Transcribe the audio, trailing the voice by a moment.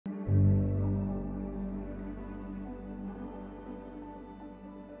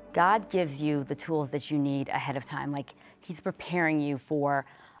God gives you the tools that you need ahead of time. Like, he's preparing you for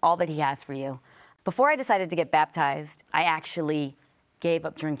all that he has for you. Before I decided to get baptized, I actually gave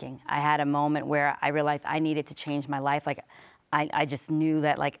up drinking. I had a moment where I realized I needed to change my life. Like, I just knew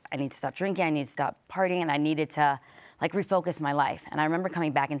that, like, I need to stop drinking, I need to stop partying, and I needed to, like, refocus my life. And I remember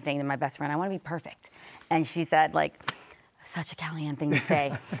coming back and saying to my best friend, I want to be perfect. And she said, like, such a Calyann thing to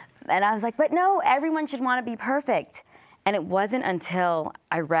say. And I was like, but no, everyone should want to be perfect. And it wasn't until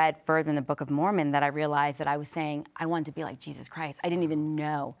I read further in the Book of Mormon that I realized that I was saying, I want to be like Jesus Christ. I didn't even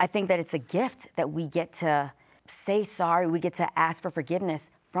know. I think that it's a gift that we get to say sorry, we get to ask for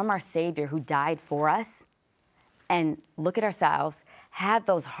forgiveness from our Savior who died for us, and look at ourselves, have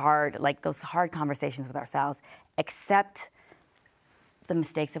those hard conversations with ourselves, accept the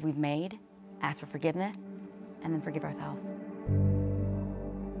mistakes that we've made, ask for forgiveness, and then forgive ourselves.